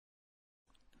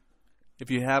If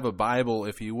you have a Bible,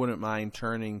 if you wouldn't mind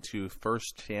turning to 1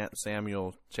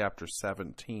 Samuel chapter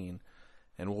 17,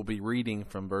 and we'll be reading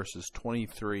from verses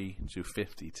 23 to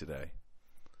 50 today.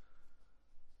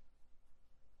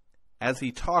 As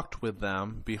he talked with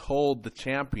them, behold, the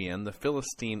champion, the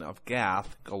Philistine of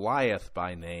Gath, Goliath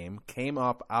by name, came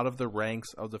up out of the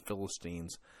ranks of the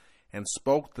Philistines, and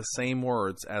spoke the same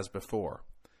words as before.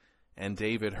 And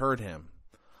David heard him.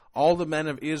 All the men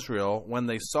of Israel, when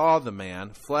they saw the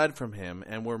man, fled from him,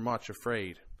 and were much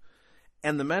afraid.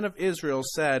 And the men of Israel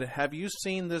said, Have you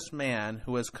seen this man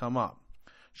who has come up?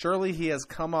 Surely he has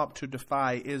come up to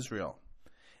defy Israel.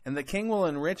 And the king will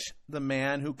enrich the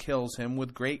man who kills him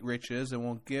with great riches, and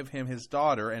will give him his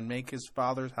daughter, and make his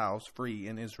father's house free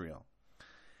in Israel.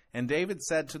 And David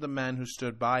said to the men who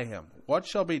stood by him, What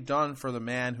shall be done for the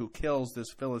man who kills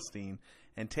this Philistine,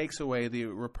 and takes away the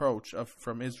reproach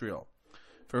from Israel?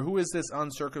 For who is this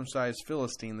uncircumcised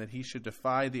Philistine that he should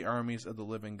defy the armies of the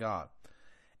living God?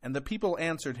 And the people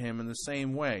answered him in the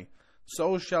same way,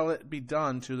 So shall it be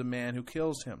done to the man who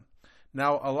kills him.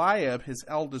 Now Eliab, his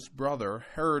eldest brother,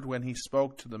 heard when he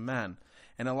spoke to the men.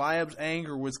 And Eliab's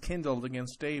anger was kindled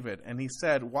against David. And he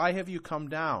said, Why have you come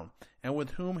down? And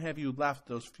with whom have you left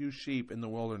those few sheep in the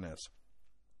wilderness?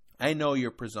 I know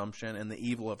your presumption and the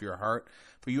evil of your heart,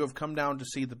 for you have come down to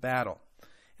see the battle.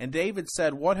 And David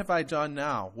said, What have I done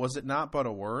now? Was it not but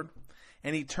a word?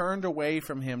 And he turned away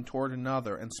from him toward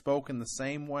another, and spoke in the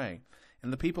same way.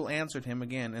 And the people answered him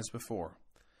again as before.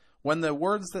 When the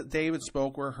words that David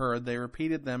spoke were heard, they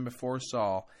repeated them before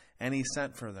Saul, and he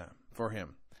sent for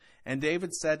him. And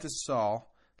David said to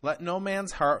Saul, Let no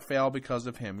man's heart fail because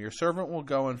of him. Your servant will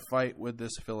go and fight with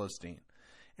this Philistine.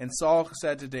 And Saul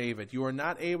said to David, You are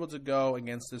not able to go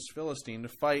against this Philistine to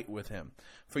fight with him,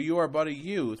 for you are but a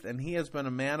youth, and he has been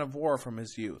a man of war from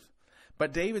his youth.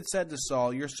 But David said to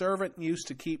Saul, Your servant used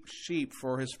to keep sheep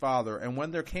for his father, and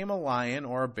when there came a lion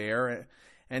or a bear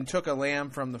and took a lamb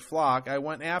from the flock, I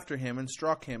went after him and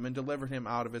struck him and delivered him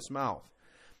out of his mouth.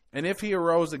 And if he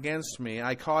arose against me,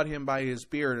 I caught him by his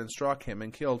beard and struck him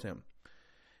and killed him.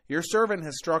 Your servant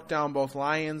has struck down both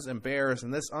lions and bears,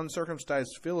 and this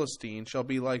uncircumcised Philistine shall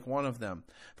be like one of them,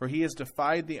 for he has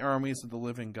defied the armies of the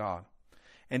living God.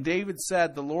 And David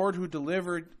said, The Lord who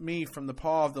delivered me from the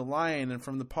paw of the lion and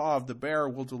from the paw of the bear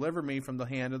will deliver me from the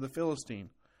hand of the Philistine.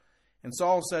 And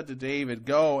Saul said to David,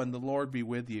 Go, and the Lord be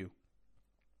with you.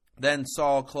 Then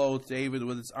Saul clothed David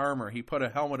with his armor. He put a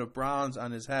helmet of bronze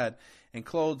on his head, and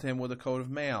clothed him with a coat of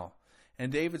mail.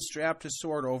 And David strapped his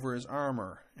sword over his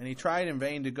armor, and he tried in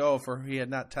vain to go, for he had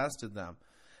not tested them.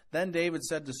 Then David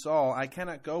said to Saul, I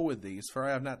cannot go with these, for I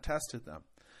have not tested them.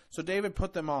 So David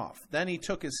put them off. Then he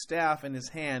took his staff in his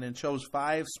hand, and chose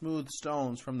 5 smooth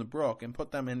stones from the brook, and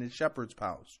put them in his shepherd's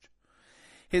pouch.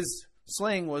 His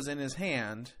sling was in his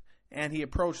hand, and he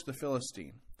approached the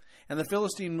Philistine. And the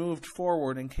Philistine moved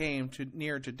forward and came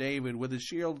near to David with his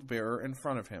shield bearer in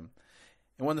front of him.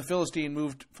 And when the Philistine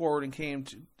moved forward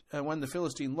and when the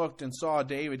Philistine looked and saw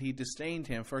David, he disdained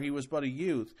him, for he was but a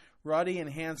youth, ruddy and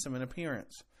handsome in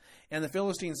appearance. And the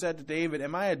Philistine said to David,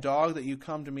 Am I a dog that you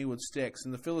come to me with sticks?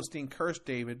 And the Philistine cursed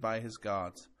David by his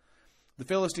gods. The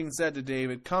Philistine said to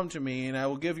David, Come to me, and I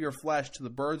will give your flesh to the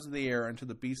birds of the air and to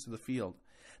the beasts of the field.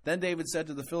 Then David said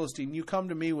to the Philistine, You come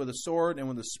to me with a sword and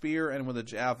with a spear and with a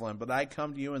javelin, but I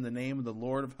come to you in the name of the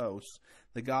Lord of hosts,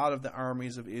 the God of the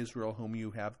armies of Israel, whom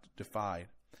you have defied.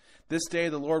 This day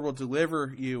the Lord will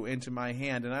deliver you into my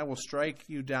hand, and I will strike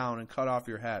you down and cut off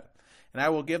your head. And I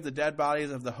will give the dead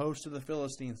bodies of the host of the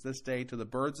Philistines this day to the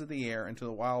birds of the air and to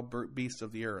the wild beasts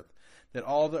of the earth, that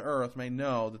all the earth may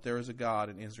know that there is a God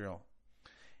in Israel.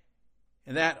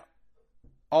 And that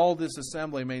all this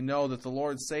assembly may know that the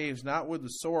Lord saves not with the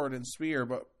sword and spear,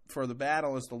 but for the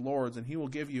battle is the Lord's, and he will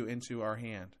give you into our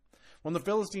hand. When the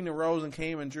Philistine arose and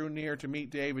came and drew near to meet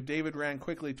David, David ran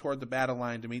quickly toward the battle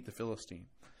line to meet the Philistine.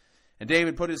 And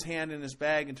David put his hand in his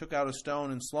bag and took out a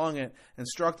stone and slung it and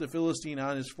struck the Philistine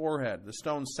on his forehead. The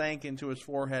stone sank into his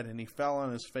forehead, and he fell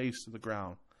on his face to the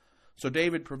ground. So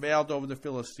David prevailed over the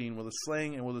Philistine with a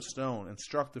sling and with a stone, and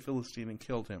struck the Philistine and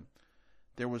killed him.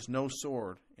 There was no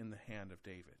sword in the hand of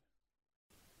David.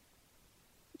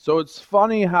 So it's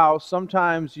funny how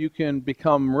sometimes you can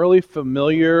become really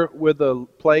familiar with a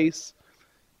place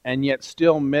and yet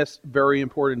still miss very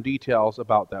important details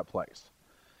about that place.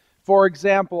 For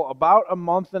example, about a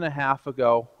month and a half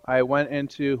ago, I went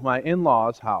into my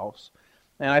in-laws' house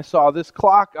and I saw this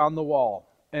clock on the wall.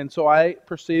 And so I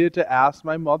proceeded to ask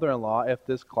my mother-in-law if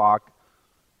this clock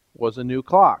was a new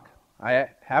clock. I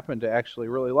happen to actually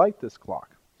really like this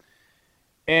clock.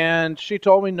 And she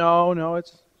told me, no,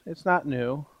 it's not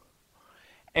new.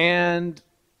 And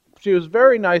she was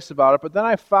very nice about it, but then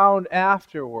I found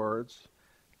afterwards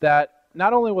that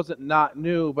not only was it not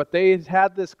new, but they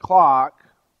had this clock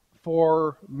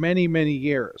for many, many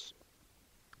years.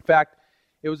 In fact,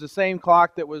 it was the same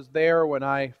clock that was there when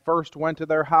I first went to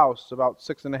their house about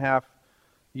 6.5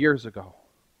 years ago,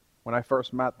 when I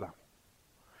first met them.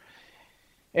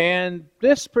 And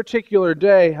this particular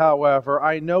day, however,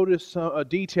 I noticed a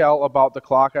detail about the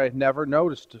clock I had never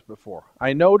noticed before.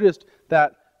 I noticed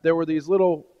that there were these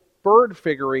little bird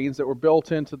figurines that were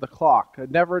built into the clock. I'd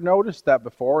never noticed that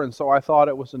before, and so I thought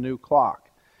it was a new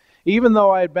clock. Even though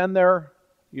I had been there,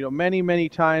 many, many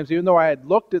times, even though I had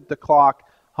looked at the clock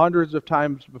hundreds of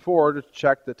times before to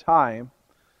check the time,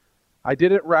 I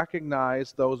didn't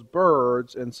recognize those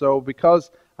birds, and so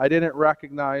because I didn't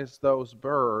recognize those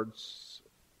birds,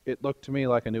 it looked to me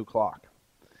like a new clock.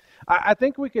 I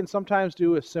think we can sometimes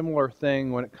do a similar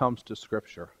thing when it comes to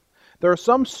Scripture. There are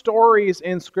some stories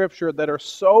in Scripture that are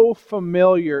so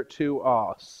familiar to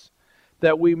us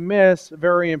that we miss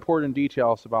very important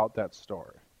details about that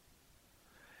story.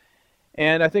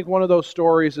 And I think one of those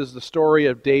stories is the story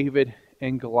of David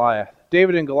and Goliath.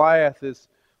 David and Goliath is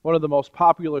one of the most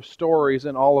popular stories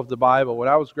in all of the Bible. When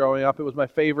I was growing up, it was my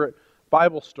favorite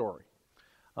Bible story.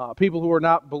 People who are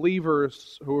not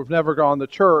believers, who have never gone to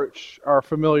church, are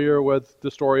familiar with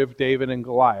the story of David and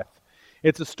Goliath.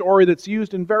 It's a story that's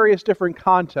used in various different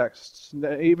contexts,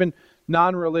 even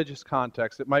non-religious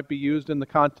contexts. It might be used in the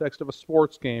context of a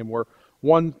sports game where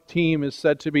one team is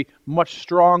said to be much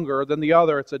stronger than the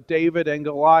other. It's a David and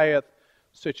Goliath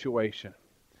situation.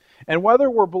 And whether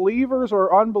we're believers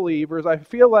or unbelievers, I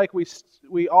feel like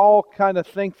we all kind of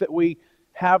think that we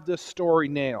have this story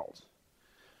nailed.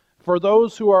 For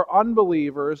those who are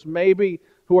unbelievers, maybe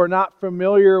who are not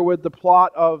familiar with the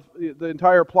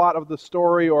entire plot of the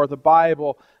story or the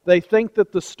Bible, they think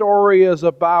that the story is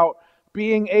about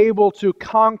being able to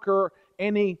conquer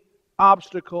any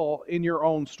obstacle in your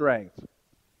own strength.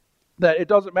 That it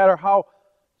doesn't matter how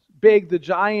big the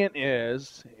giant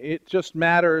is, it just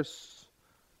matters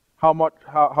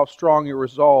how strong your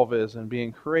resolve is in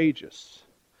being courageous.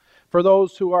 For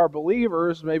those who are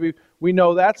believers, maybe we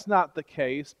know that's not the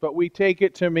case, but we take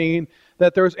it to mean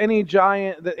that any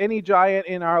giant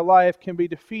in our life can be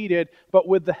defeated, but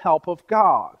with the help of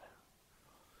God.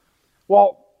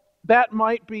 Well, that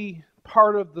might be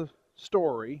part of the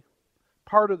story,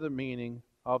 part of the meaning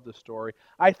of the story.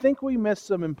 I think we miss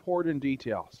some important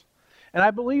details. And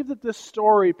I believe that this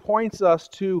story points us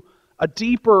to a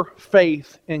deeper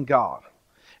faith in God.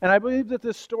 And I believe that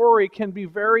this story can be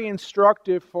very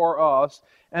instructive for us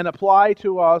and apply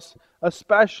to us,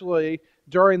 especially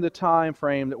during the time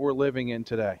frame that we're living in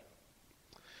today.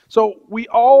 So we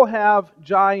all have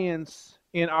giants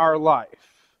in our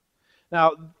life.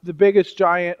 Now, the biggest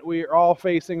giant we're all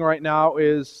facing right now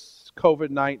is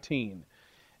COVID-19.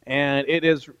 And it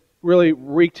has really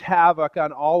wreaked havoc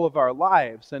on all of our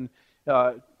lives and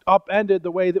upended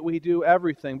the way that we do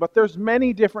everything. But there's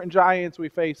many different giants we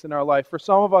face in our life. For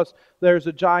some of us, there's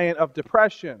a giant of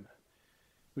depression.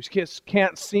 We just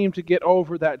can't seem to get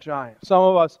over that giant. Some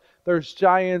of us, there's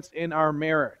giants in our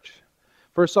marriage.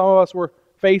 For some of us, we're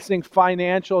facing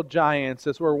financial giants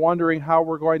as we're wondering how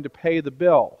we're going to pay the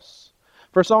bills.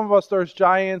 For some of us, there's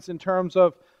giants in terms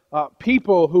of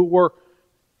people who we're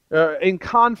in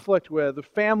conflict with,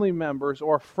 family members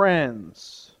or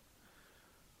friends.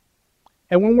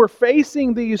 And when we're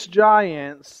facing these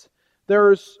giants,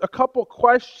 there's a couple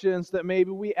questions that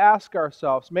maybe we ask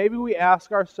ourselves. Maybe we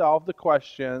ask ourselves the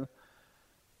question,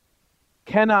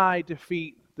 can I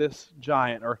defeat this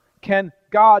giant? Or can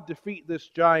God defeat this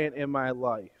giant in my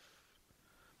life?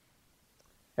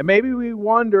 And maybe we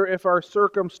wonder if our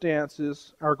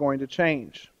circumstances are going to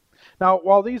change. Now,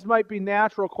 while these might be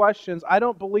natural questions, I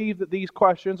don't believe that these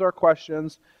questions are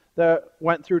questions that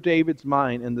went through David's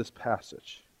mind in this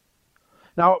passage.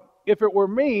 Now, if it were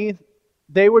me,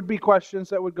 they would be questions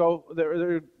that would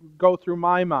go through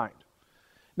my mind.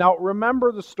 Now,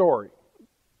 remember the story.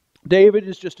 David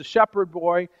is just a shepherd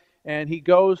boy, and he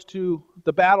goes to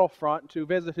the battlefront to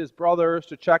visit his brothers,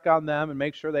 to check on them and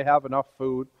make sure they have enough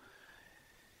food.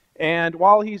 And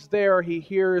while he's there, he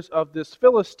hears of this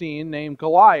Philistine named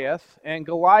Goliath, and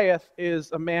Goliath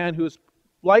is a man who's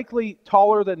likely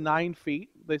taller than 9 feet.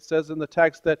 It says in the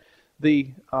text that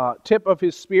the tip of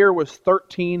his spear was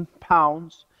 13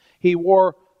 pounds. He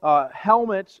wore a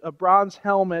bronze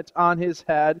helmet on his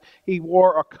head. He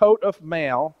wore a coat of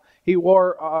mail. He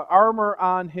wore armor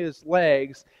on his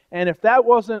legs. And if that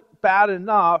wasn't bad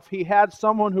enough, he had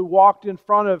someone who walked in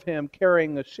front of him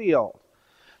carrying a shield.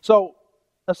 So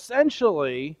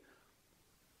essentially,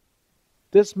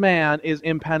 this man is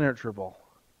impenetrable.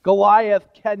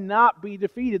 Goliath cannot be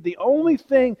defeated. The only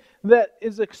thing that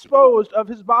is exposed of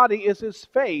his body is his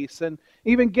face. And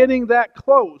even getting that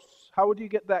close, how would you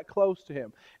get that close to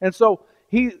him? And so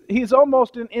he's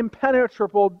almost an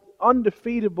impenetrable,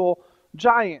 undefeatable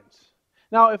giant.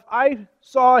 Now, if I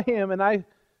saw him and I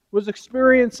was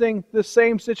experiencing the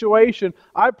same situation,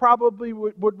 I probably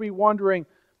would be wondering,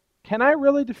 can I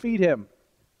really defeat him?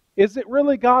 Is it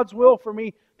really God's will for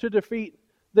me to defeat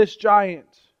this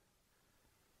giant?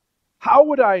 How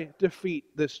would I defeat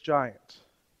this giant?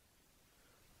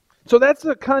 So that's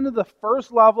kind of the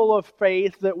first level of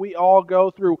faith that we all go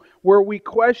through, where we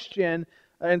question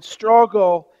and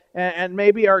struggle and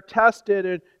maybe are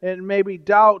tested and maybe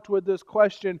doubt with this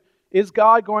question, is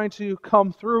God going to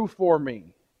come through for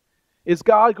me? Is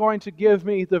God going to give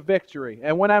me the victory?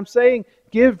 And when I'm saying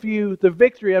give you the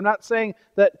victory, I'm not saying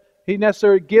that He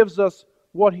necessarily gives us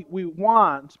what we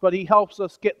want, but He helps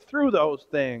us get through those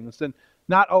things and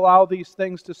not allow these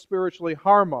things to spiritually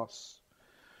harm us.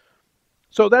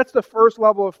 So that's the first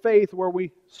level of faith, where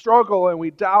we struggle and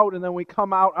we doubt, and then we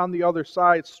come out on the other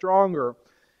side stronger.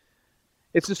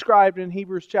 It's described in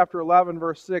Hebrews chapter 11,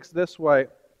 verse 6 this way: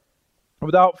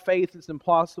 without faith it's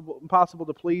impossible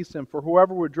to please Him, for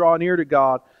whoever would draw near to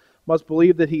God must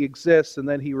believe that He exists, and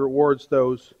that He rewards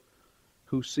those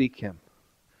who seek Him.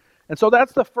 And so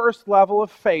that's the first level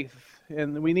of faith,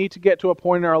 and we need to get to a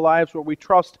point in our lives where we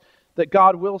trust that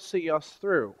God will see us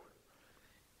through.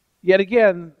 Yet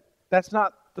again, that's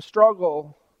not the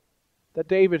struggle that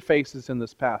David faces in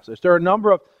this passage. There are a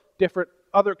number of different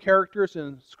other characters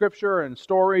in Scripture and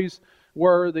stories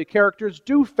where the characters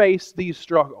do face these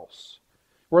struggles,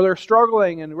 where they're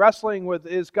struggling and wrestling with,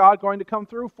 is God going to come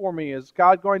through for me? Is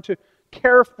God going to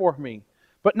care for me?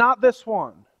 But not this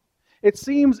one. It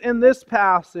seems in this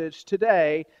passage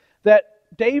today that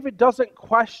David doesn't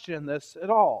question this at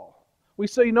all. We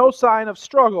see no sign of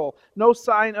struggle, no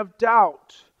sign of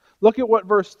doubt. Look at what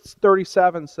verse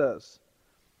 37 says.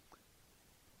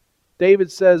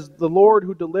 David says, "The Lord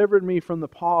who delivered me from the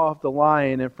paw of the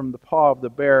lion and from the paw of the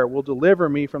bear will deliver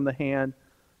me from the hand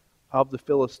of the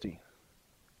Philistine."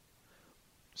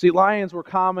 See, lions were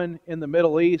common in the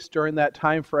Middle East during that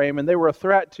time frame, and they were a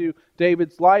threat to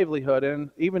David's livelihood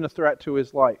and even a threat to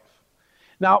his life.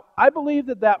 Now, I believe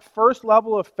that first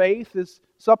level of faith is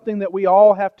something that we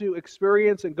all have to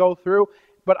experience and go through,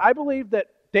 but I believe that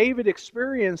David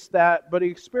experienced that, but he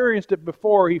experienced it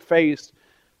before he faced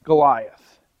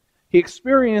Goliath. He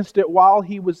experienced it while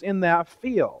he was in that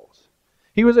field.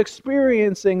 He was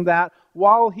experiencing that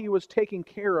while he was taking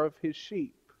care of his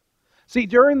sheep. See,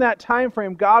 during that time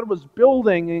frame, God was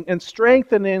building and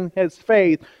strengthening his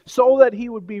faith so that he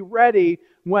would be ready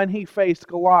when he faced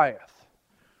Goliath.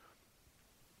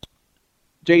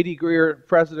 J.D. Greear,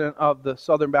 president of the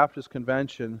Southern Baptist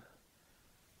Convention,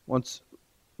 once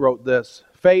wrote this: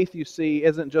 "Faith, you see,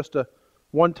 isn't just a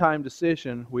one-time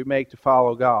decision we make to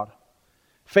follow God.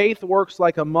 Faith works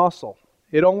like a muscle.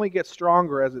 It only gets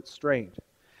stronger as it's strained.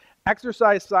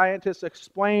 Exercise scientists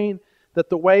explain that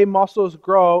the way muscles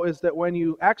grow is that when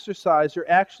you exercise, you're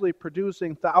actually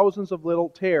producing thousands of little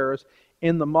tears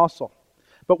in the muscle.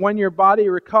 But when your body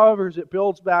recovers, it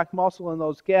builds back muscle in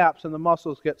those gaps, and the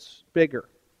muscles get bigger.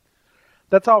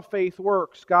 That's how faith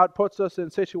works. God puts us in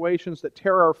situations that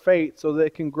tear our faith so that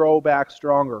it can grow back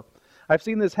stronger. I've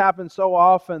seen this happen so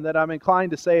often that I'm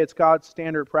inclined to say it's God's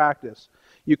standard practice.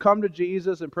 You come to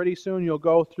Jesus, and pretty soon you'll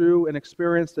go through an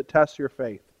experience that tests your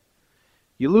faith.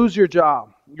 You lose your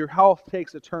job. Your health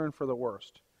takes a turn for the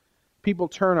worst. People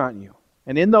turn on you.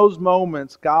 And in those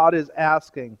moments, God is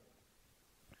asking,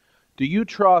 do you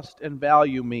trust and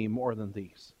value me more than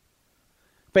these?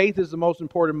 Faith is the most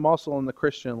important muscle in the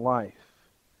Christian life.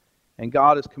 And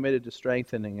God is committed to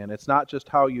strengthening it. It's not just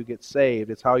how you get saved.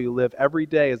 It's how you live every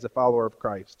day as a follower of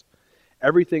Christ.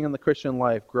 Everything in the Christian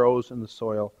life grows in the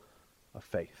soil of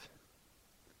faith.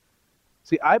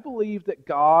 See, I believe that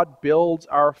God builds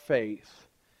our faith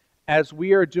as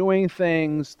we are doing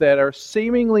things that are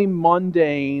seemingly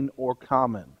mundane or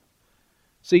common.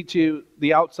 See, to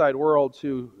the outside world,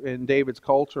 in David's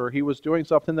culture, he was doing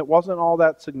something that wasn't all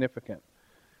that significant.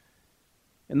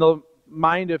 In the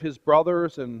mind of his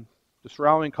brothers and the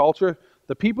surrounding culture,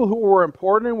 the people who were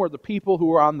important were the people who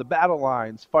were on the battle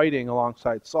lines fighting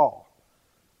alongside Saul.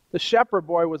 The shepherd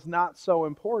boy was not so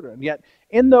important. Yet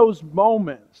in those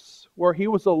moments where he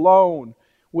was alone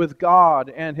with God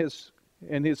and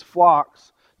his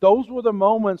flocks, those were the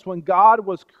moments when God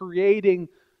was creating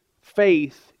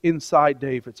faith inside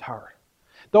David's heart.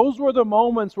 Those were the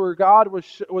moments where God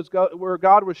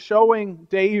was showing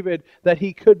David that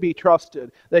he could be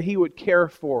trusted, that he would care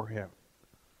for him.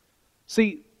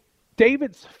 See,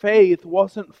 David's faith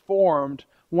wasn't formed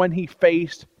when he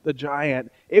faced the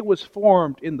giant. It was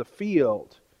formed in the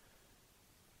field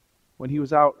when he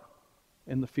was out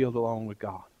in the field alone with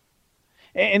God.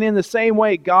 And in the same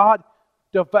way, God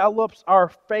develops our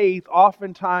faith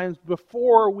oftentimes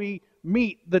before we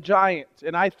meet the giant.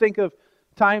 And I think of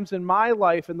times in my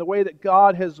life and the way that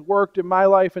God has worked in my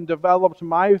life and developed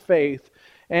my faith.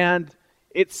 And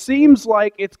it seems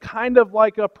like it's kind of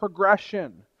like a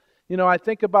progression. You know, I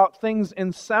think about things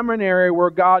in seminary where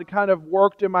God kind of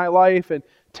worked in my life and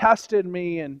tested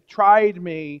me and tried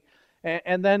me.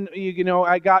 And then, you know,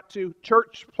 I got to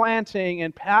church planting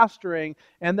and pastoring,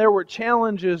 and there were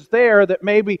challenges there that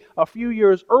maybe a few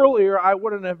years earlier I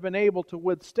wouldn't have been able to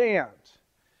withstand.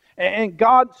 And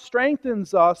God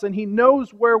strengthens us, and He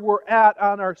knows where we're at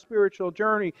on our spiritual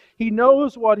journey. He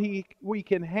knows what we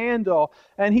can handle,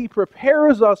 and He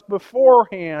prepares us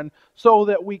beforehand so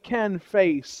that we can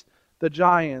face the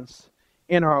giants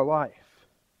in our life.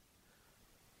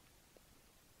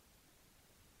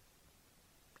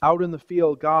 Out in the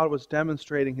field, God was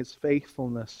demonstrating His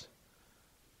faithfulness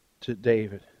to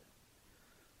David.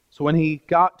 So when he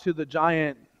got to the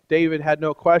giant, David had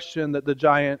no question that the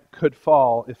giant could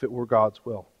fall if it were God's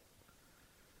will.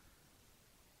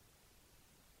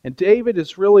 And David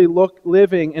is really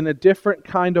living in a different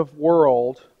kind of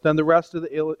world than the rest of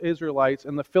the Israelites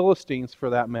and the Philistines for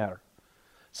that matter.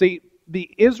 See, the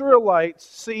Israelites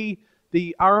see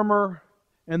the armor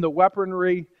and the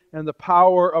weaponry and the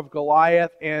power of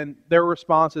Goliath, and their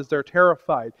response is they're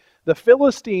terrified. The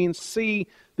Philistines see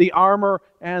the armor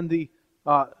and the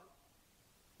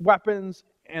weapons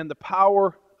and the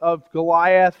power of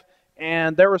Goliath,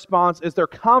 and their response is they're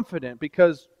confident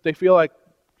because they feel like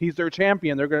he's their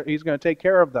champion. He's going to take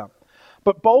care of them.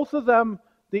 But both of them,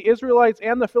 the Israelites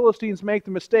and the Philistines, make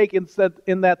the mistake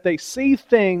in that they see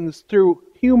things through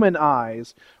human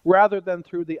eyes rather than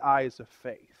through the eyes of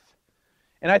faith.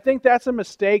 And I think that's a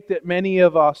mistake that many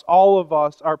of us, all of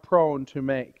us, are prone to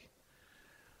make.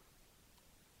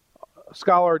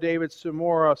 Scholar David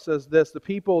Samora says this: the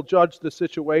people judged the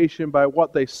situation by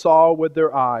what they saw with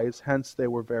their eyes, hence they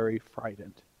were very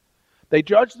frightened. They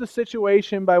judged the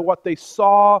situation by what they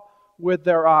saw with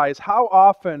their eyes. How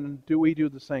often do we do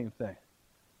the same thing?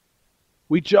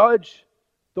 We judge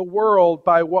the world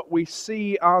by what we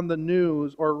see on the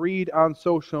news or read on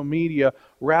social media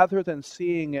rather than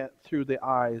seeing it through the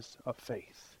eyes of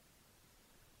faith.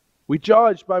 We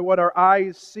judge by what our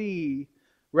eyes see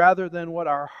rather than what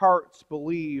our hearts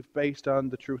believe based on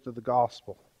the truth of the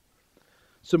gospel.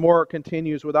 Samora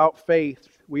continues, without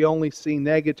faith, we only see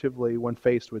negatively when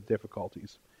faced with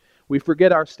difficulties. We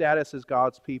forget our status as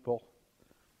God's people,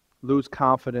 lose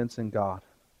confidence in God.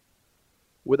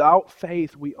 Without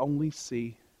faith, we only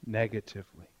see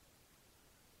negatively.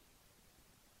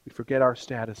 We forget our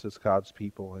status as God's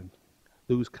people and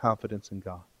lose confidence in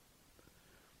God.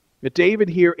 But David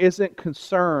here isn't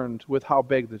concerned with how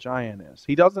big the giant is.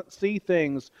 He doesn't see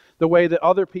things the way that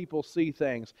other people see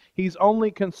things. He's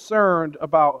only concerned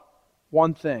about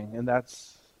one thing, and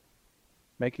that's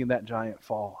making that giant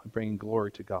fall and bringing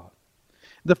glory to God.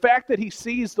 The fact that he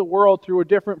sees the world through a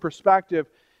different perspective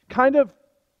kind of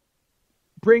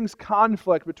brings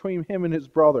conflict between him and his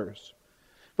brothers.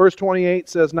 Verse 28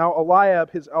 says, Now Eliab,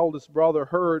 his eldest brother,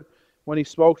 heard when he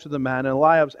spoke to the men, and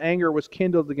Eliab's anger was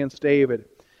kindled against David.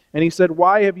 And he said,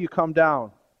 Why have you come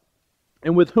down?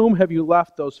 And with whom have you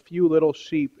left those few little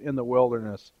sheep in the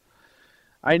wilderness?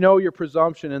 I know your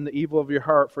presumption and the evil of your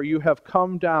heart, for you have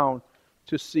come down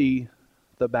to see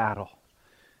the battle.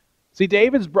 See,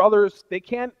 David's brothers, they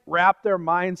can't wrap their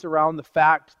minds around the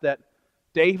fact that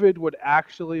David would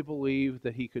actually believe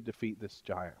that he could defeat this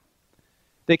giant.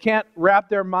 They can't wrap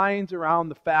their minds around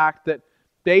the fact that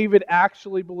David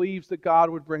actually believes that God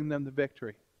would bring them the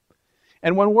victory.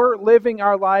 And when we're living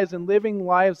our lives and living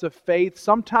lives of faith,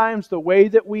 sometimes the way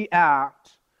that we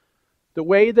act, the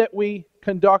way that we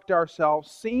conduct ourselves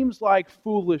seems like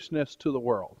foolishness to the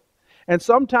world. And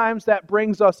sometimes that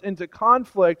brings us into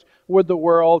conflict with the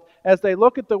world as they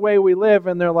look at the way we live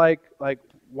and they're like,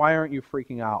 why aren't you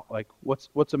freaking out? Like, what's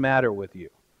the matter with you?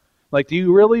 Like, do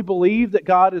you really believe that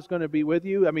God is going to be with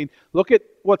you? I mean, look at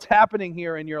what's happening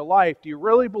here in your life. Do you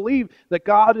really believe that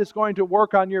God is going to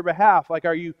work on your behalf? Like,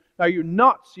 are you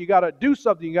nuts? You got to do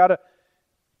something. You got to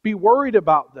be worried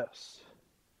about this.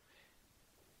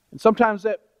 And sometimes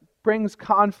that brings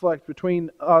conflict between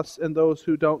us and those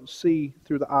who don't see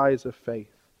through the eyes of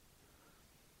faith.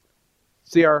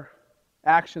 See, our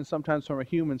actions sometimes from a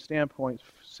human standpoint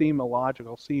seem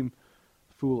illogical, seem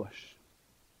foolish.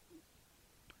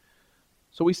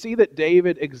 So we see that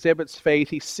David exhibits faith.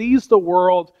 He sees the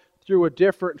world through a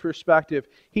different perspective.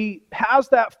 He has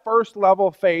that first level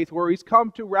of faith where he's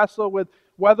come to wrestle with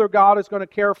whether God is going to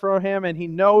care for him, and he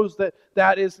knows that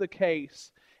that is the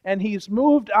case. And he's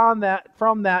moved on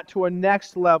from that to a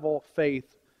next level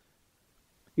faith.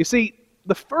 You see,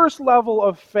 the first level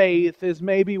of faith is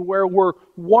maybe where we're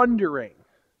wondering.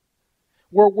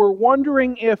 Where we're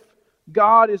wondering if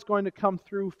God is going to come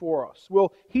through for us.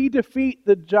 Will he defeat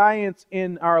the giants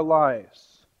in our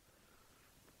lives?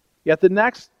 Yet the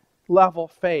next level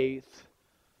faith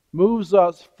moves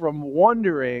us from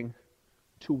wondering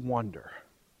to wonder.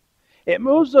 It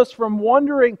moves us from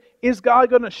wondering, is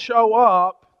God going to show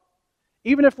up?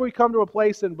 Even if we come to a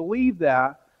place and believe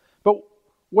that. But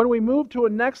when we move to a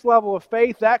next level of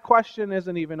faith, that question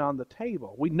isn't even on the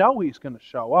table. We know he's going to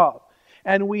show up.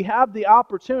 And we have the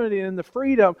opportunity and the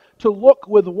freedom to look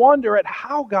with wonder at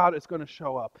how God is going to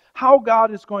show up, how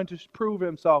God is going to prove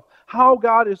himself, how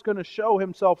God is going to show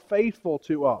himself faithful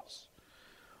to us.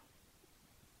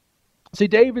 See,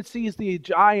 David sees the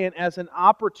giant as an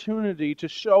opportunity to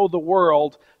show the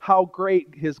world how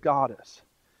great his God is.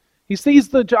 He sees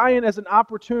the giant as an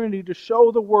opportunity to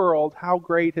show the world how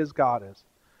great his God is.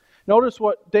 Notice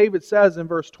what David says in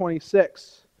verse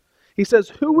 26. He says,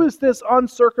 "Who is this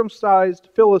uncircumcised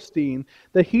Philistine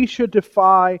that he should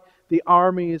defy the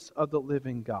armies of the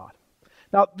living God?"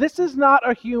 Now, this is not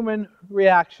a human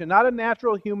reaction, not a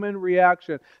natural human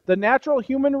reaction. The natural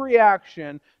human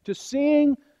reaction to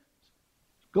seeing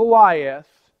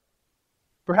Goliath,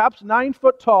 perhaps 9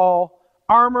 foot tall,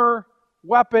 armor,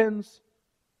 weapons,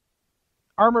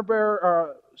 armor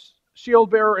bearer,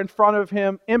 shield bearer in front of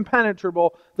him,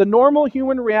 impenetrable. The normal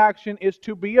human reaction is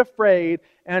to be afraid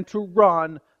and to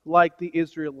run like the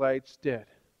Israelites did.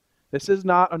 This is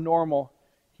not a normal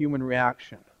human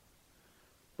reaction.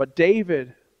 But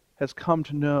David has come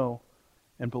to know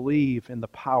and believe in the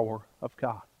power of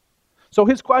God. So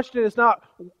his question is not,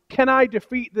 can I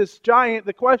defeat this giant?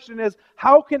 The question is,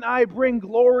 how can I bring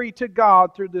glory to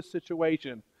God through this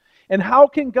situation? And how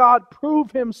can God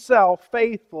prove himself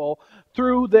faithful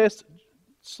through this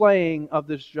slaying of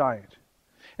this giant?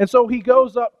 And so he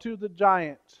goes up to the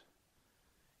giant,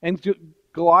 and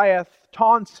Goliath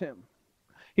taunts him.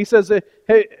 He says,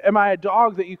 "Hey, am I a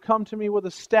dog that you come to me with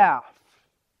a staff?"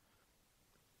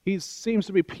 He seems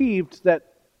to be peeved that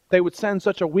they would send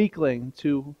such a weakling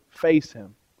to face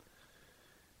him.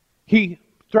 He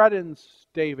threatens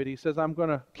David. He says, "I'm going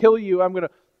to kill you. I'm going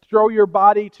to throw your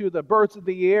body to the birds of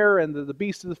the air and the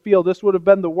beasts of the field." This would have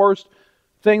been the worst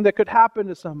thing that could happen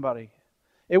to somebody.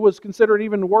 It was considered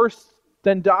even worse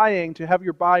than dying to have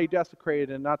your body desecrated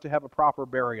and not to have a proper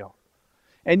burial.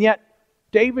 And yet,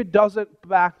 David doesn't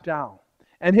back down.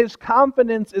 And his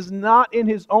confidence is not in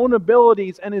his own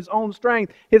abilities and his own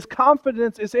strength. His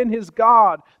confidence is in his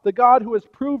God, the God who has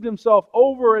proved himself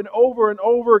over and over and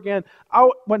over again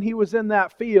out when he was in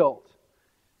that field.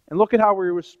 And look at how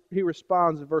he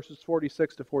responds in verses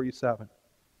 46 to 47.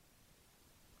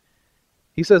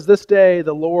 He says, "This day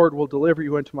the Lord will deliver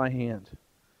you into my hand.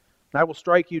 And I will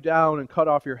strike you down and cut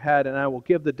off your head, and I will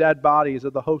give the dead bodies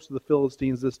of the host of the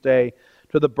Philistines this day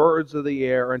to the birds of the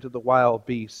air and to the wild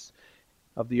beasts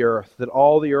of the earth, that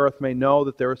all the earth may know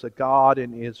that there is a God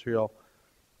in Israel,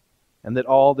 and that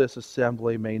all this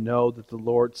assembly may know that the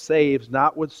Lord saves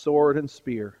not with sword and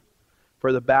spear,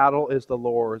 for the battle is the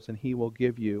Lord's, and he will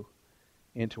give you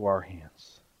into our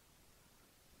hands."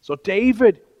 So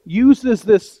David uses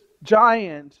this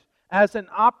giant as an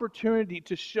opportunity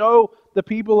to show the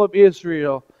people of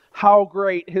Israel how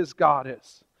great his God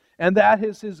is. And that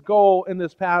is his goal in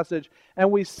this passage.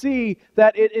 And we see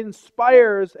that it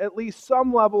inspires at least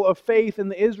some level of faith in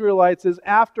the Israelites, as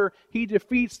after he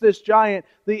defeats this giant,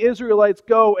 the Israelites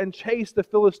go and chase the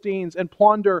Philistines and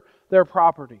plunder their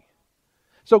property.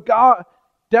 So God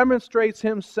demonstrates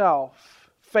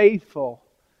himself faithful.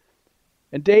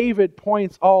 And David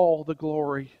points all the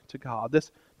glory to God.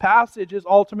 This passage is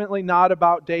ultimately not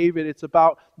about David. It's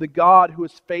about the God who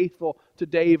is faithful to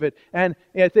David. And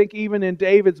I think even in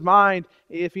David's mind,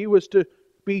 if he was to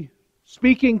be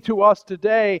speaking to us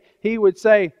today, he would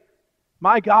say,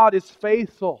 "My God is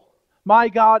faithful. My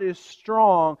God is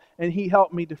strong, and he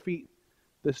helped me defeat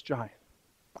this giant."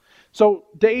 So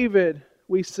David,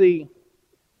 we see,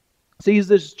 sees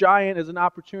this giant as an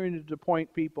opportunity to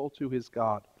point people to his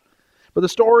God. But the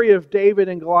story of David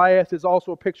and Goliath is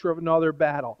also a picture of another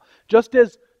battle. Just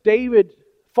as David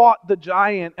fought the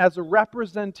giant as a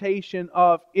representation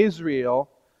of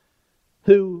Israel,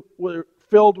 who were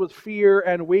filled with fear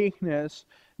and weakness,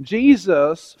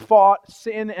 Jesus fought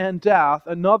sin and death,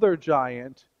 another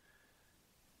giant,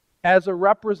 as a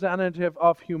representative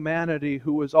of humanity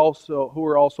who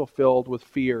were also filled with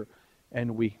fear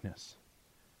and weakness.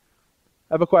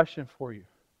 I have a question for you.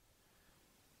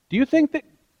 Do you think that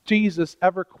Jesus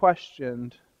ever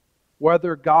questioned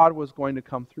whether God was going to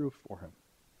come through for him?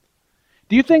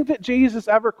 Do you think that Jesus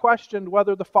ever questioned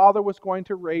whether the Father was going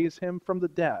to raise him from the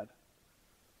dead?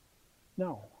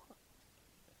 No.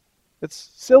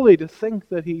 It's silly to think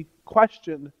that he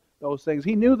questioned those things.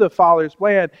 He knew the Father's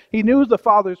plan. He knew the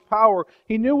Father's power.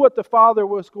 He knew what the Father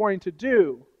was going to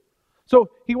do. So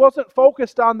he wasn't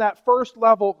focused on that first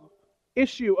level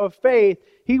issue of faith.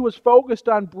 He was focused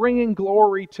on bringing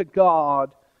glory to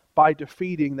God by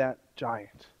defeating that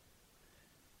giant.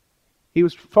 He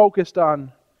was focused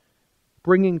on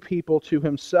bringing people to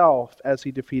himself as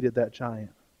he defeated that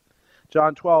giant.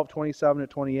 John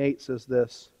 12:27-28 says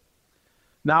this,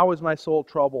 "Now is my soul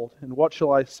troubled, and what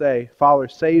shall I say? Father,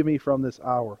 save me from this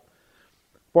hour.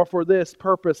 For this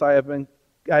purpose I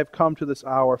have come to this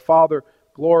hour. Father,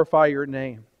 glorify your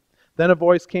name." Then a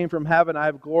voice came from heaven, "I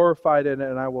have glorified it,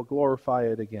 and I will glorify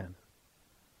it again."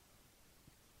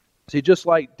 See, just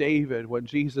like David, when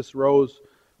Jesus rose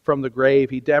from the grave,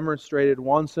 he demonstrated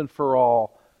once and for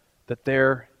all that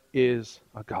there is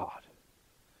a God.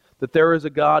 That there is a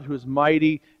God who is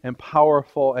mighty and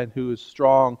powerful and who is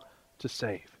strong to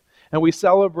save. And we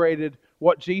celebrated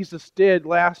what Jesus did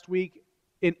last week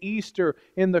in Easter,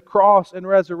 in the cross and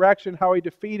resurrection, how he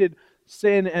defeated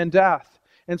sin and death.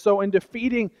 And so in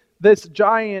defeating this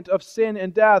giant of sin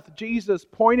and death, Jesus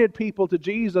pointed people to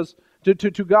Jesus,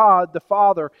 to God the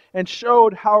Father, and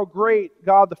showed how great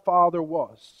God the Father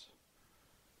was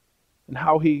and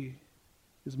how he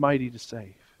is mighty to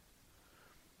save.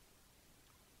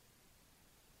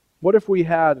 What if we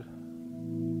had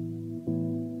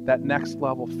that next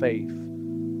level faith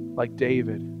like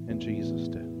David and Jesus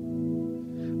did?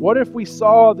 What if we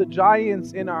saw the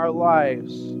giants in our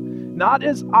lives not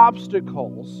as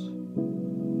obstacles,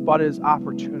 but as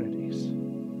opportunities?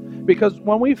 Because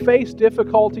when we face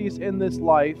difficulties in this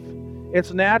life,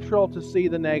 it's natural to see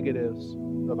the negatives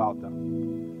about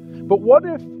them. But what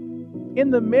if in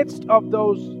the midst of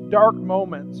those dark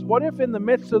moments, what if in the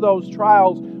midst of those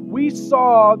trials, we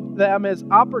saw them as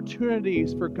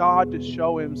opportunities for God to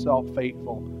show himself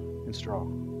faithful and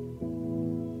strong?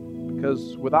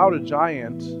 Because without a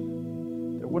giant,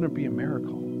 there wouldn't be a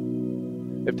miracle.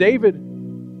 If David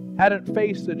hadn't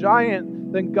faced a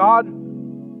giant, then God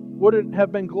wouldn't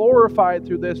have been glorified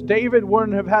through this. David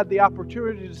wouldn't have had the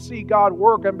opportunity to see God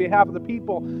work on behalf of the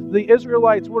people. The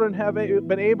Israelites wouldn't have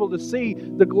been able to see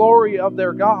the glory of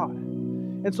their God.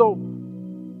 And so,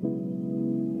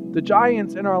 the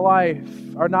giants in our life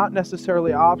are not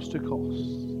necessarily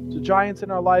obstacles. The giants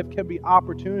in our life can be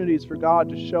opportunities for God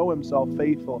to show himself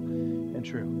faithful and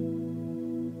true.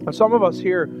 Now, some of us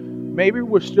here, maybe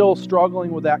we're still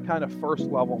struggling with that kind of first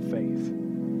level faith.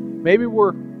 Maybe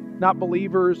we're not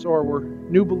believers or we're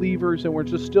new believers and we're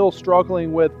just still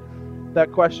struggling with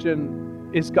that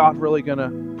question, is God really going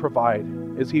to provide?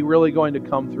 Is he really going to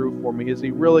come through for me? Is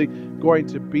he really going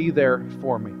to be there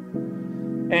for me?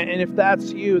 And if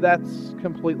that's you, that's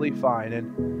completely fine.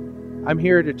 And I'm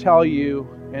here to tell you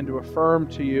and to affirm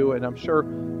to you, and I'm sure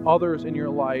others in your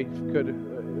life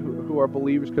who are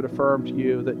believers could affirm to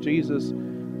you that Jesus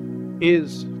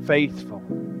is faithful.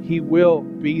 He will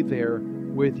be there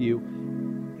with you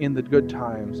in the good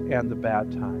times and the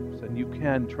bad times, and you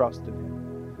can trust in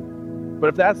him. But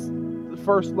if that's the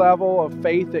first level of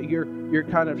faith that you're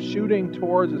kind of shooting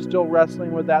towards and still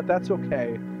wrestling with that, that's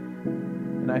okay.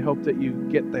 And I hope that you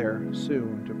get there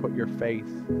soon to put your faith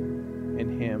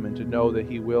in him and to know that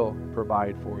he will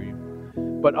provide for you.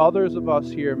 But others of us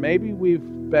here, maybe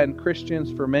we've been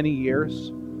Christians for many years,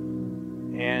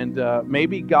 and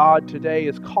maybe God today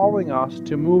is calling us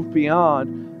to move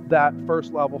beyond that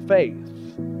first level faith.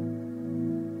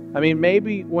 I mean,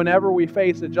 maybe whenever we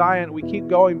face a giant, we keep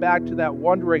going back to that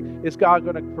wondering, is God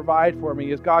going to provide for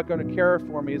me? Is God going to care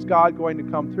for me? Is God going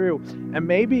to come through? And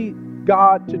maybe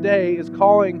God today is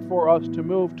calling for us to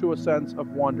move to a sense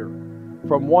of wonder,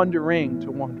 from wondering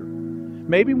to wonder.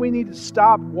 Maybe we need to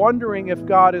stop wondering if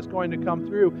God is going to come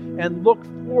through and look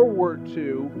forward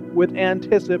to, with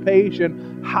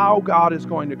anticipation, how God is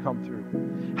going to come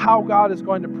through, how God is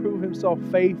going to prove himself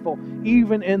faithful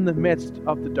even in the midst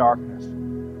of the darkness.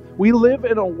 We live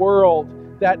in a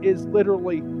world that is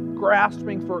literally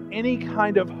grasping for any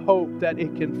kind of hope that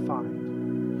it can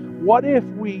find. What if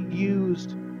we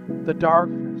used the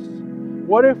darkness?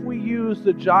 What if we used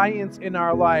the giants in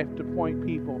our life to point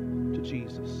people to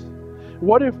Jesus?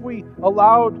 What if we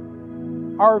allowed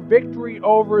our victory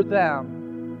over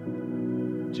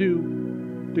them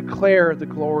to declare the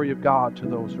glory of God to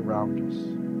those around us?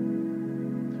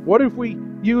 What if we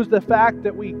use the fact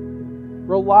that we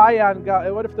rely on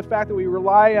God? What if the fact that we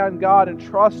rely on God and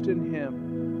trust in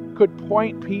him could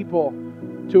point people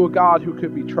to a God who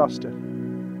could be trusted.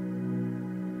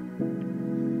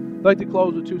 I'd like to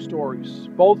close with two stories,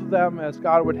 both of them, as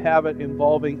God would have it,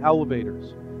 involving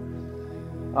elevators.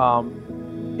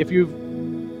 If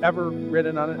you've ever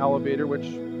ridden on an elevator, which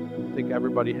I think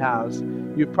everybody has,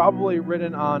 you've probably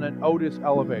ridden on an Otis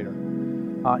elevator.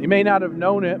 You may not have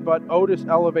known it, but Otis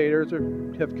elevators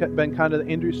have been kind of the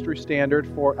industry standard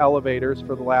for elevators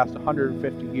for the last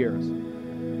 150 years.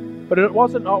 But it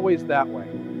wasn't always that way.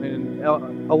 And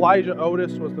Elijah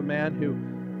Otis was the man who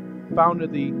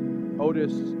founded the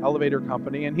Otis Elevator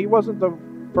Company, and he wasn't the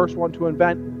first one to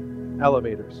invent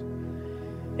elevators.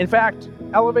 In fact,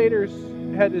 elevators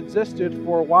had existed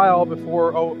for a while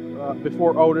before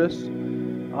Otis.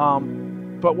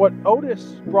 But what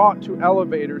Otis brought to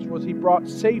elevators was he brought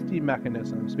safety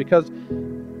mechanisms, because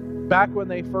back when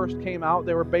they first came out,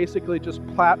 they were basically just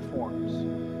platforms,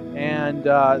 and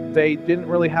they didn't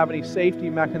really have any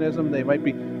safety mechanism. They might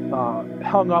be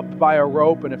hung up by a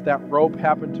rope, and if that rope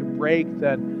happened to break,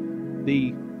 then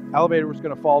the elevator was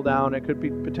going to fall down. It could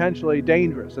be potentially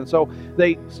dangerous. And so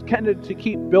they tended to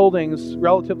keep buildings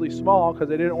relatively small because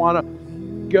they didn't want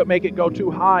to make it go too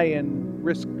high and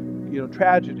risk,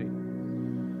 tragedy.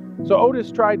 So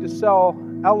Otis tried to sell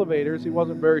elevators. He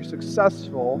wasn't very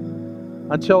successful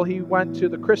until he went to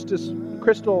the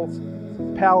Crystal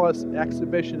Palace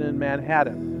exhibition in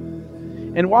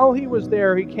Manhattan. And while he was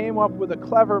there, he came up with a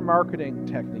clever marketing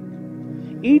technique.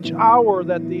 Each hour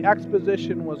that the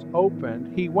exposition was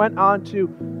opened, he went onto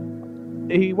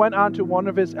one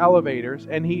of his elevators,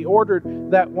 and he ordered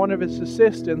that one of his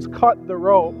assistants cut the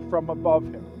rope from above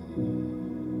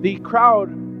him. The crowd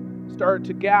started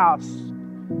to gasp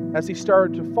as he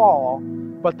started to fall,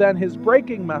 but then his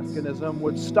braking mechanism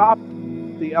would stop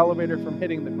the elevator from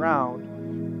hitting the ground,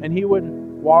 and he would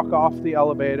walk off the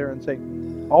elevator and say,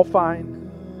 "All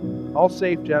fine, all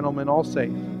safe, gentlemen, all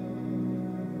safe."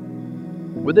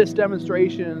 With this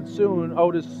demonstration, soon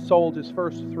Otis sold his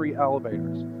first 3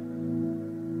 elevators.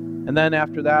 And then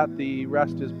after that, the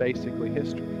rest is basically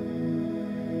history.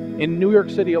 In New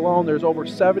York City alone, there's over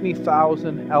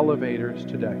 70,000 elevators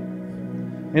today.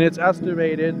 And it's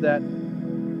estimated that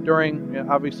during,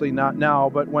 obviously not now,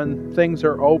 but when things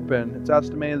are open, it's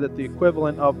estimated that the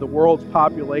equivalent of the world's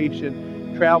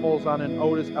population travels on an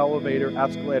Otis elevator,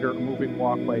 escalator, or moving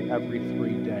walkway every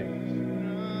 3 days.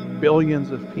 Billions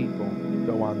of people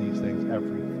go on these things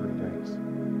every 3 days.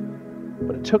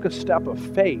 But it took a step of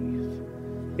faith.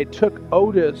 It took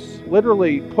Otis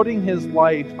literally putting his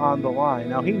life on the line.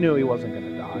 Now, he knew he wasn't going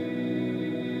to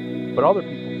die, but other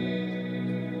people did.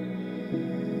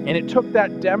 And it took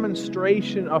that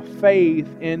demonstration of faith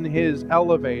in his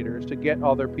elevators to get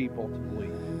other people to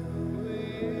believe.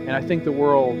 And I think the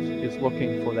world is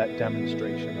looking for that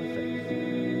demonstration of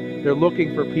faith. They're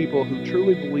looking for people who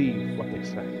truly believe what they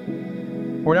say.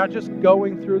 We're not just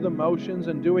going through the motions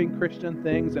and doing Christian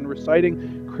things and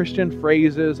reciting Christian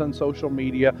phrases on social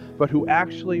media, but who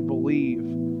actually believe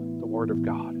the Word of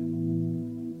God.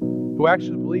 Who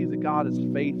actually believe that God is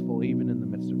faithful even in the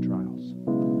midst of trials.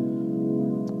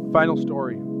 Final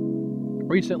story.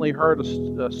 Recently heard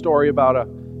a story about a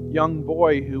young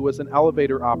boy who was an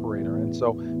elevator operator. And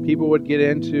so people would get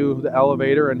into the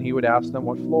elevator and he would ask them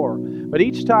what floor. But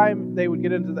each time they would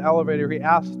get into the elevator, he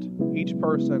asked each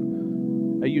person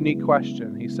a unique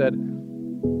question. He said,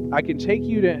 I can take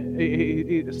you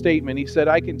to a statement. He said,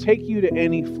 I can take you to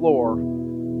any floor,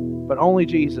 but only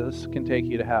Jesus can take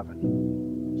you to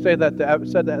heaven. Said that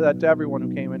to everyone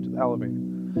who came into the elevator.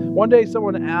 One day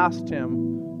someone asked him,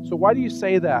 so why do you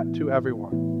say that to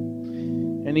everyone?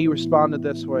 And he responded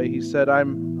this way. He said,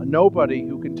 I'm a nobody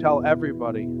who can tell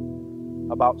everybody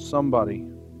about somebody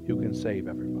who can save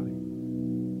everybody.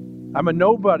 I'm a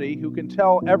nobody who can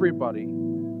tell everybody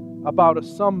about a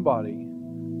somebody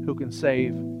who can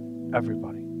save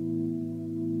everybody.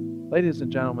 Ladies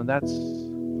and gentlemen, that's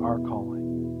our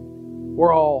calling.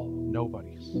 We're all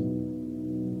nobodies.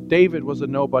 David was a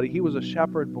nobody. He was a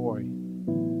shepherd boy.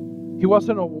 He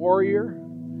wasn't a warrior.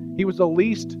 He was the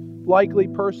least likely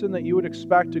person that you would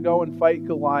expect to go and fight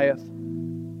Goliath.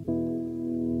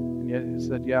 And yet he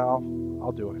said, yeah,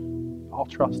 I'll do it. I'll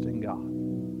trust in God.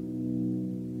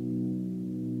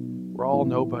 We're all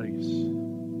nobodies.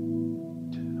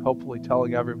 Hopefully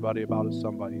telling everybody about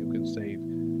somebody who can save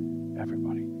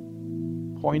everybody.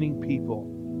 Pointing people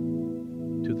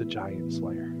to the giant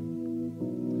slayer.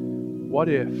 What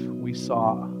if we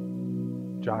saw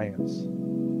giants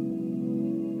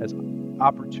as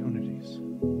opportunities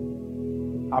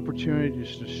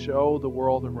to show the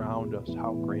world around us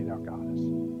how great our God is?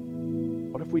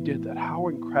 What if we did that? How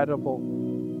incredible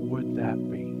would that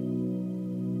be?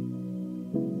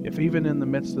 If even in the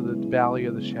midst of the valley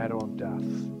of the shadow of death,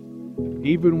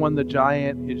 even when the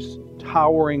giant is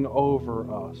towering over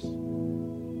us,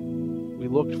 we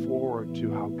looked forward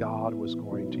to how God was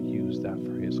going to use that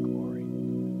for His glory,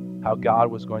 how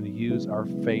God was going to use our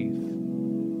faith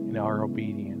and our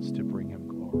obedience to bring Him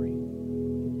glory,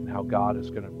 and how God is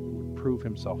going to prove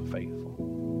Himself faithful.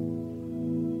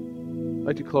 I'd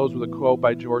like to close with a quote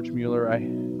by George Mueller. I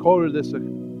quoted this a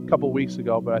couple weeks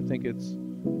ago, but I think it's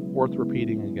worth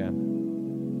repeating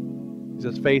again. He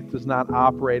says, faith does not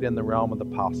operate in the realm of the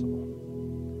possible.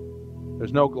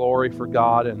 There's no glory for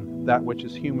God in that which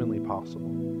is humanly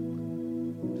possible.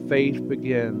 Faith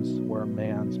begins where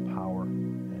man's power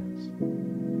ends.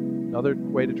 Another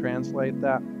way to translate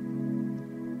that,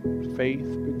 faith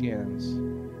begins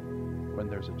when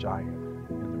there's a giant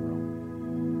in the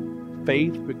room.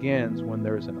 Faith begins when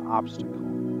there's an obstacle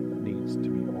that needs to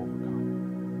be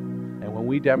overcome. And when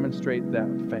we demonstrate that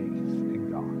faith in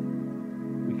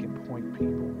God, we can point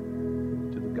people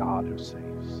to the God who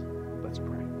saves. Let's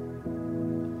pray.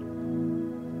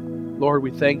 Lord,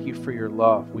 we thank you for your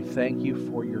love. We thank you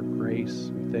for your grace.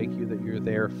 We thank you that you're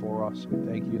there for us. We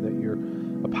thank you that you're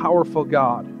a powerful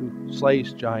God who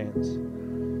slays giants.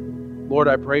 Lord,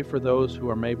 I pray for those who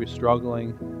are maybe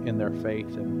struggling in their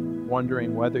faith and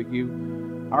wondering whether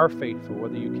you are faithful,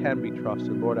 whether you can be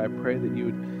trusted. Lord, I pray that you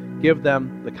would give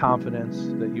them the confidence,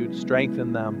 that you would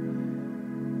strengthen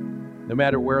them, no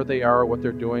matter where they are, what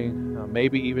they're doing,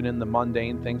 maybe even in the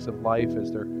mundane things of life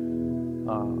as they're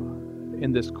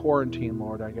in this quarantine,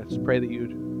 Lord. I just pray that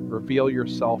you'd reveal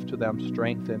yourself to them,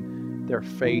 strengthen their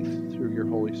faith through your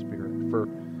Holy Spirit. For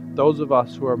those of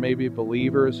us who are maybe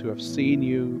believers, who have seen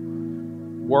you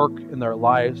work in their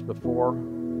lives before,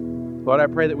 Lord, I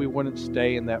pray that we wouldn't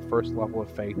stay in that first level of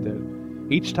faith, that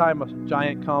each time a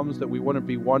giant comes, that we wouldn't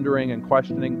be wondering and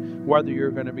questioning whether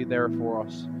you're going to be there for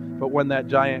us. But when that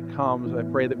giant comes, I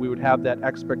pray that we would have that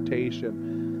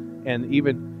expectation and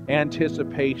even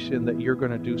anticipation that you're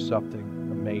going to do something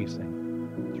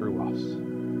amazing through us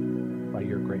by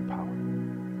your great power.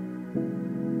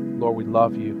 Lord, we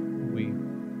love you. We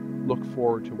look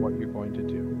forward to what you're going to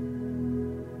do.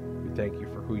 We thank you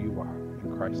for who you are.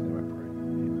 In Christ's name I pray.